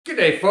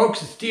G'day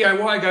folks, it's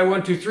DIY Guy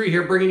 123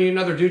 here bringing you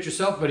another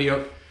do-it-yourself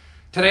video.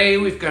 Today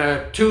we've got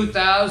a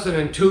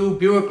 2002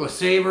 Buick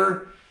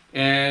LeSabre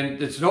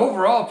and it's in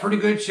overall pretty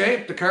good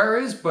shape, the car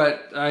is,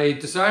 but I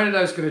decided I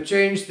was going to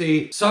change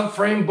the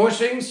subframe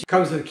bushings. It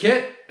comes with a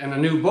kit and a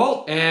new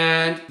bolt,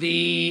 and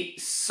the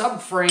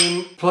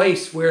subframe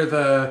place where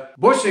the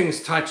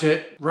bushings touch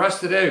it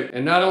rusted out.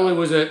 And not only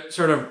was it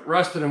sort of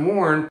rusted and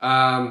worn,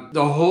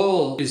 the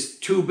hole is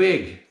too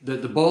big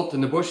that the bolt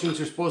and the bushings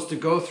are supposed to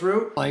go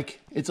through. Like,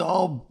 it's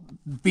all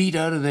beat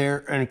out of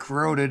there and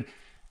corroded,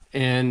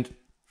 and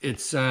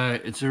it's a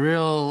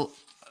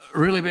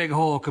really big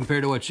hole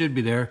compared to what should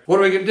be there. What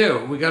are we gonna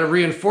do? We gotta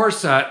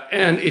reinforce that,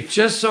 and it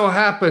just so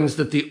happens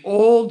that the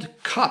old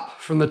cup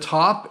from the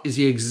top is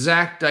the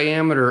exact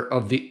diameter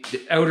of the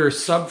outer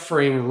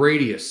subframe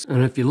radius.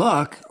 And if you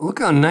look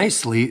how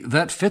nicely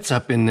that fits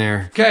up in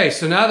there. Okay,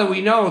 so now that we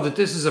know that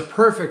this is a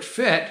perfect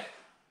fit,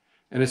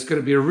 and it's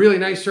gonna be a really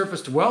nice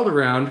surface to weld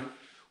around,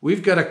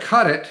 we've gotta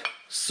cut it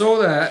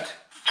so that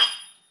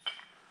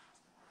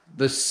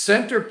the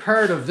center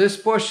part of this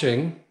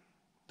bushing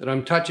that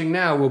I'm touching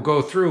now will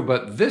go through,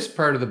 but this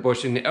part of the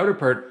bushing, the outer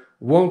part,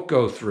 won't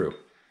go through.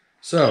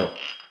 So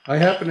I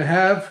happen to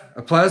have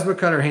a plasma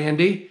cutter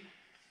handy.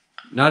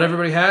 Not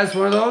everybody has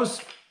one of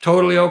those.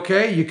 Totally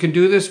okay. You can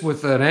do this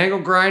with an angle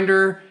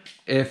grinder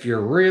if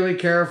you're really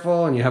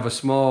careful and you have a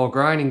small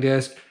grinding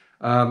disc,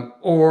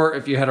 or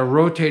if you had a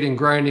rotating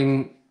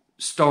grinding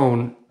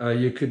stone,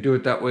 you could do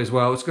it that way as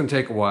well. It's going to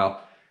take a while.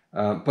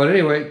 But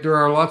anyway, there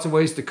are lots of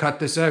ways to cut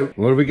this out.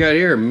 What do we got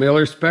here?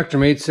 Miller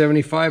Spectrum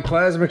 875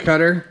 plasma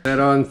cutter. That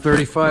on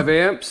 35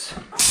 amps.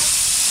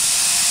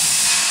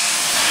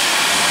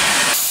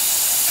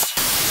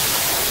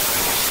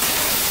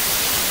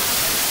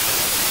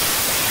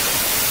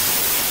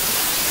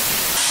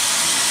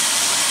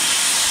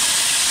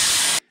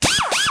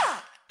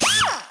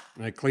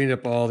 I cleaned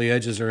up all the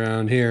edges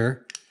around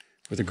here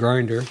with a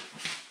grinder.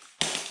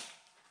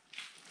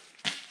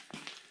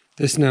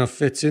 This now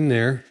fits in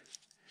there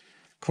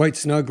quite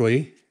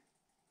snugly,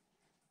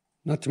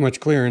 not too much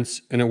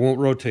clearance, and it won't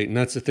rotate. And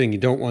that's the thing, you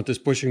don't want this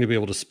bushing to be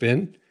able to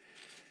spin,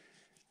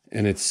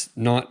 and it's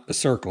not a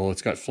circle,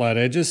 it's got flat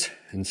edges,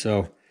 and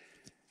so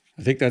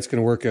I think that's going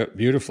to work out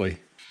beautifully.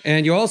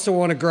 And you also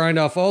want to grind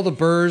off all the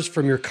burrs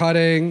from your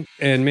cutting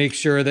and make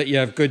sure that you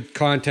have good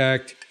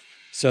contact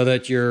so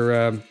that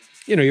your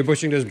your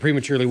bushing doesn't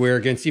prematurely wear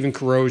against even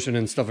corrosion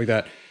and stuff like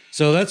that.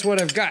 So that's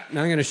what I've got.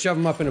 Now I'm going to shove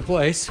them up into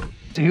place.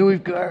 So here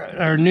we've got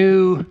our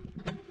new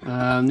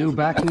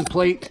backing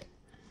plate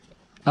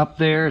up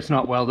there. It's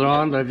not welded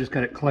on, but I've just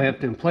got it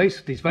clamped in place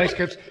with these vice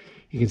grips.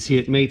 You can see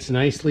it mates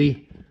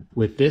nicely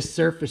with this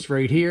surface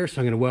right here.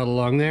 So I'm going to weld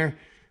along there,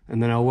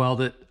 and then I'll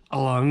weld it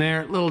along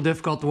there. A little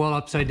difficult to weld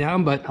upside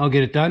down, but I'll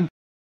get it done.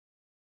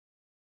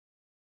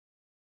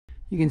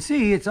 You can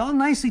see it's all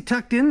nicely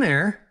tucked in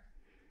there,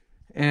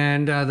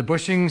 and the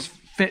bushings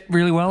fit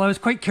really well. I was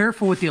quite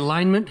careful with the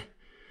alignment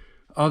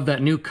of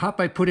that new cup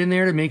I put in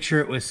there to make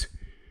sure it was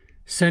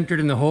centered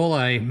in the hole.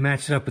 I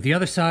matched it up with the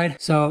other side.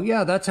 So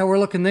yeah, that's how we're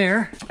looking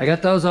there. I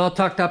got those all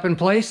tucked up in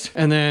place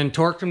and then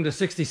torqued them to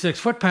 66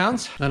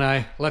 foot-pounds. Then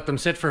I let them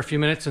sit for a few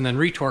minutes and then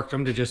retorqued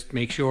them to just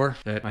make sure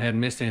that I hadn't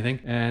missed anything.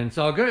 And it's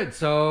all good.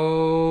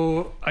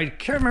 So I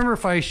can't remember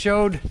if I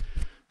showed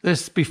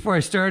this before I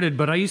started,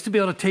 but I used to be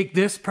able to take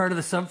this part of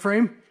the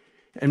subframe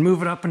and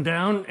move it up and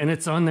down, and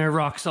it's on there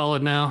rock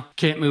solid now.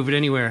 Can't move it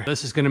anywhere.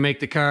 This is gonna make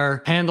the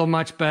car handle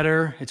much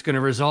better. It's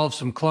gonna resolve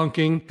some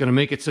clunking, gonna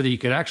make it so that you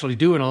could actually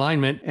do an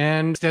alignment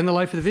and extend the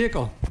life of the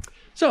vehicle.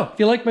 So, if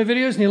you like my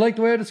videos and you like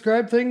the way I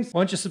describe things,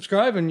 why don't you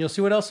subscribe and you'll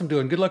see what else I'm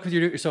doing. Good luck with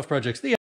your do-it-yourself projects. The end.